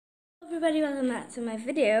Everybody, welcome back to my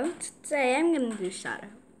video. Today I'm gonna do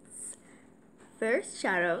shoutouts. First,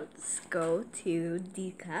 shoutouts go to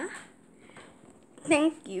Dika.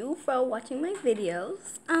 Thank you for watching my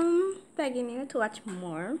videos. I'm begging you to watch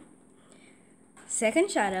more. Second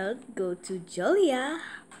shoutout go to Julia.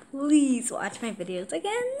 Please watch my videos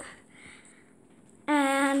again.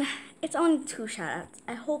 And it's only 2 shoutouts.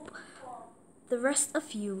 I hope the rest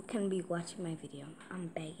of you can be watching my video. I'm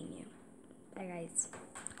begging you. Bye guys.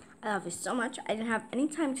 I love you so much. I didn't have any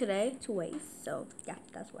time today to waste, so yeah,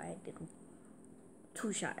 that's why I did 2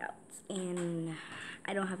 shoutouts, and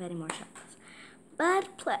I don't have any more shoutouts.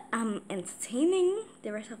 But I'm entertaining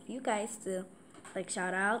the rest of you guys to like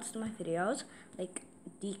shoutouts to my videos, like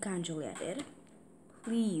Dika and Julia did.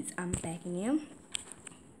 Please, I'm begging you.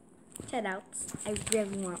 Shoutouts. I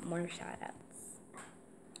really want more shoutouts.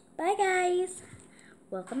 Bye guys.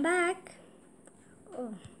 Welcome back.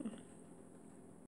 Oh.